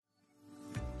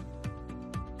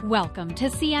Welcome to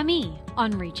CME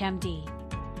on ReachMD.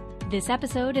 This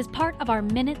episode is part of our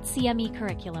Minute CME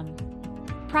curriculum.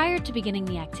 Prior to beginning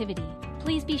the activity,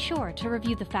 please be sure to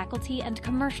review the faculty and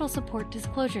commercial support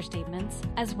disclosure statements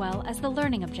as well as the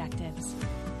learning objectives.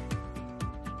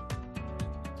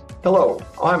 Hello,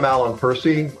 I'm Alan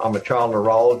Percy. I'm a child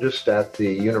neurologist at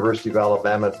the University of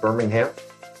Alabama at Birmingham.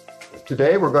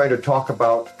 Today we're going to talk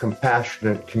about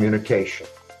compassionate communication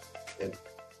in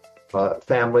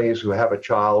families who have a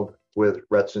child with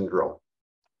Rett syndrome.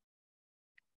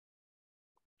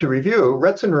 To review,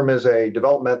 Rett syndrome is a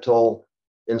developmental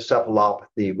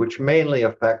encephalopathy which mainly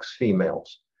affects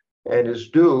females and is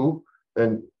due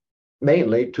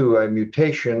mainly to a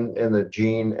mutation in the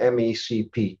gene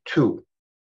MECP2.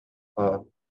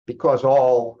 Because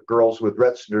all girls with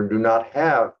Rett syndrome do not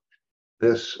have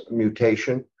this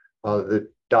mutation, the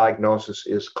diagnosis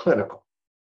is clinical.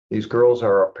 These girls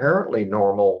are apparently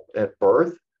normal at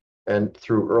birth and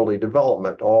through early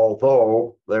development,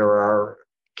 although there are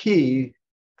key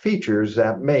features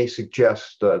that may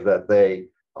suggest that they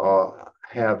are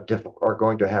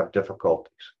going to have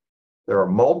difficulties. There are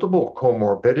multiple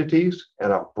comorbidities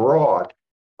and a broad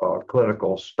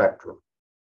clinical spectrum.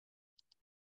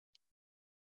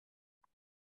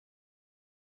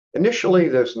 Initially,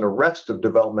 there's an arrest of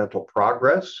developmental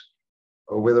progress,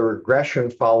 with a regression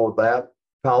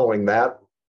following that,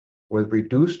 with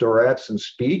reduced or absent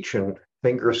speech and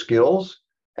finger skills,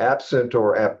 absent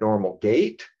or abnormal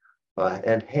gait,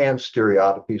 and hand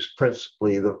stereotypies,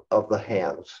 principally of the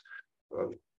hands,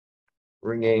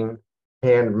 ringing,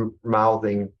 hand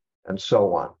mouthing, and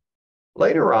so on.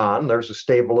 Later on, there's a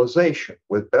stabilization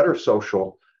with better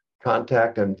social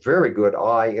contact and very good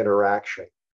eye interaction.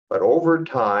 But over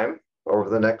time, over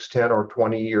the next 10 or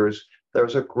 20 years,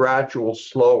 there's a gradual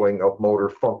slowing of motor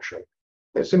function.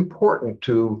 It's important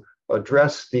to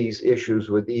address these issues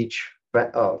with each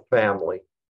family.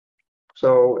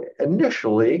 So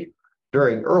initially,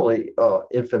 during early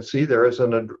infancy, there is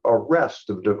an arrest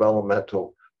of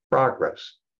developmental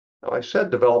progress. Now, I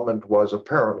said development was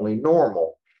apparently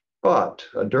normal, but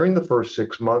during the first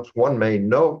 6 months, one may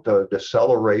note the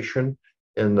deceleration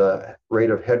in the rate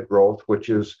of head growth, which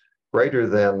is greater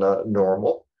than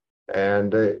normal.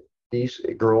 And these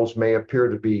girls may appear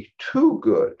to be too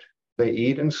good. They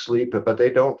eat and sleep, but they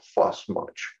don't fuss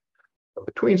much.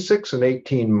 Between 6 and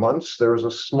 18 months, there's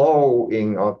a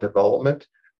slowing of development.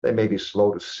 They may be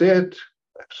slow to sit,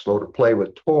 slow to play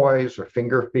with toys or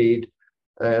finger feed.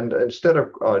 And instead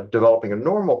of developing a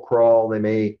normal crawl, they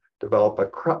may develop a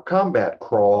combat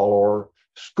crawl or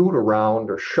scoot around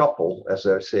or shuffle, as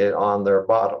I say, on their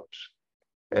bottoms.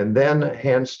 And then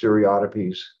hand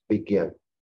stereotypies begin.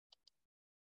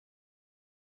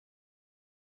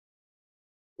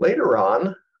 Later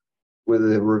on, with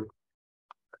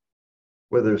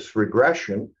this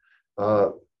regression,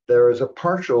 there is a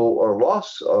partial or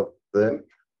loss of them,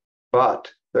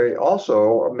 but they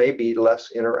also may be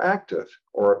less interactive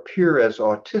or appear as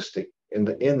autistic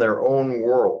in their own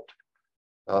world.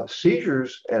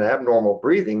 Seizures and abnormal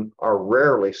breathing are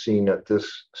rarely seen at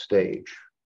this stage.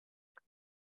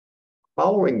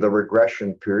 Following the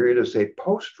regression period is a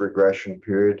post-regression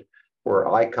period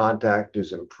where eye contact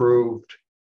is improved,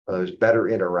 there's better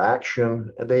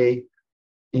interaction, and they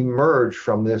emerge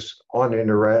from this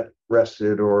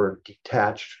uninterested or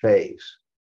detached phase.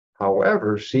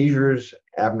 However, seizures,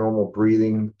 abnormal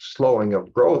breathing, slowing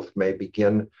of growth may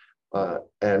begin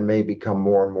and may become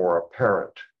more and more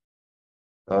apparent.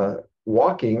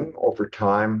 Walking over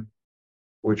time,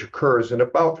 which occurs in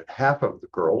about half of the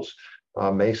girls,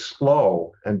 may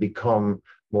slow and become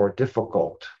more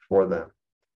difficult for them.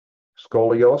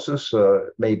 Scoliosis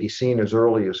may be seen as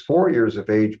early as 4 years of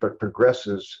age, but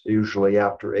progresses usually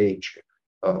after age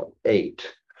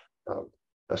 8,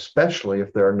 especially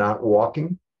if they're not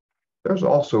walking. There's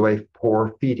also a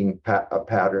poor feeding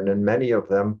pattern, and many of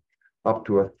them, up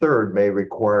to a third, may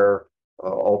require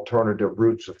alternative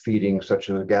routes of feeding, such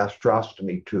as a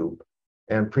gastrostomy tube,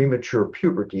 and premature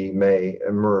puberty may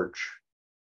emerge.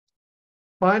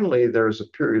 Finally, there's a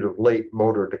period of late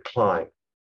motor decline.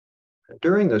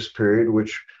 During this period,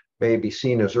 which may be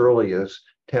seen as early as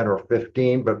 10 or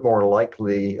 15, but more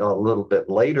likely a little bit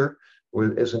later,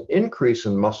 is an increase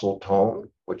in muscle tone,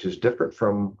 which is different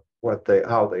from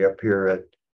how they appear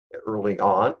early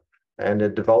on, and a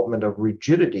development of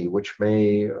rigidity, which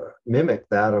may mimic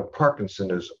that of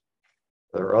Parkinsonism.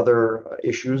 There are other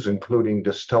issues, including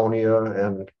dystonia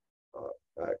and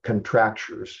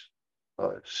contractures.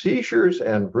 Seizures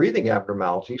and breathing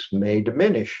abnormalities may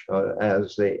diminish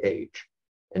as they age,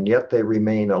 and yet they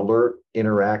remain alert,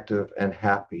 interactive, and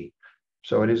happy.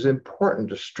 So it is important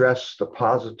to stress the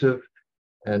positive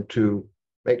and to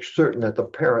make certain that the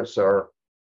parents are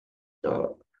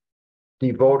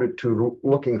devoted to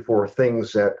looking for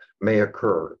things that may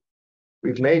occur.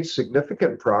 We've made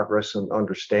significant progress in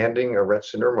understanding Rett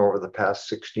syndrome over the past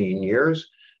 16 years,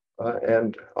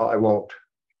 and I won't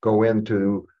go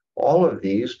into all of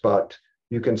these, but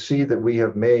you can see that we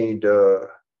have made a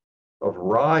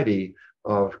variety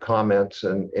of comments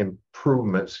and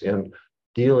improvements in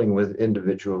dealing with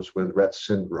individuals with Rett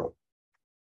syndrome.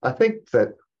 I think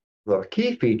that the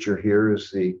key feature here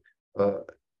is the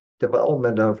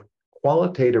development of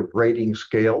qualitative rating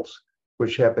scales,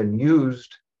 which have been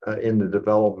used in the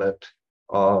development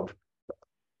of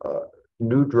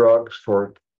new drugs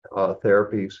for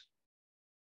therapies,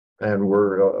 and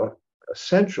were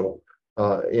essential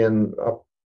in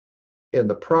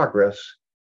the progress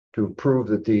to prove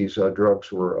that these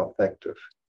drugs were effective.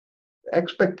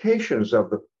 Expectations of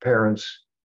the parents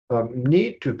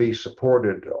need to be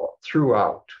supported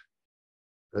throughout.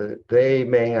 They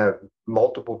may have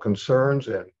multiple concerns,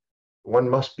 and one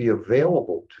must be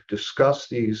available to discuss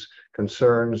these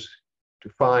concerns, to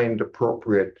find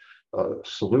appropriate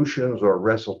solutions or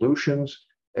resolutions,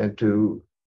 and to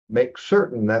make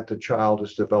certain that the child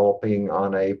is developing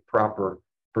on a proper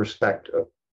perspective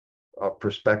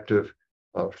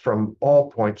from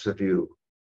all points of view,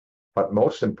 but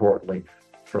most importantly,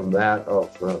 from that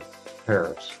of the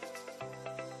parents.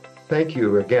 Thank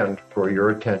you again for your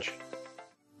attention.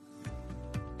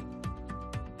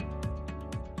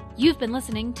 You've been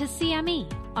listening to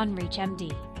CME on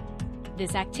ReachMD.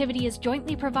 This activity is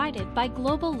jointly provided by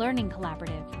Global Learning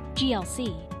Collaborative,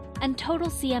 GLC, and Total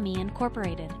CME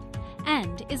Incorporated,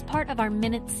 and is part of our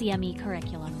Minute CME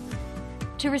curriculum.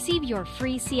 To receive your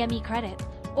free CME credit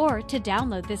or to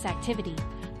download this activity,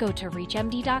 go to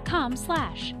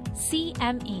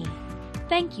reachmd.com/CME.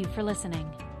 Thank you for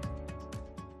listening.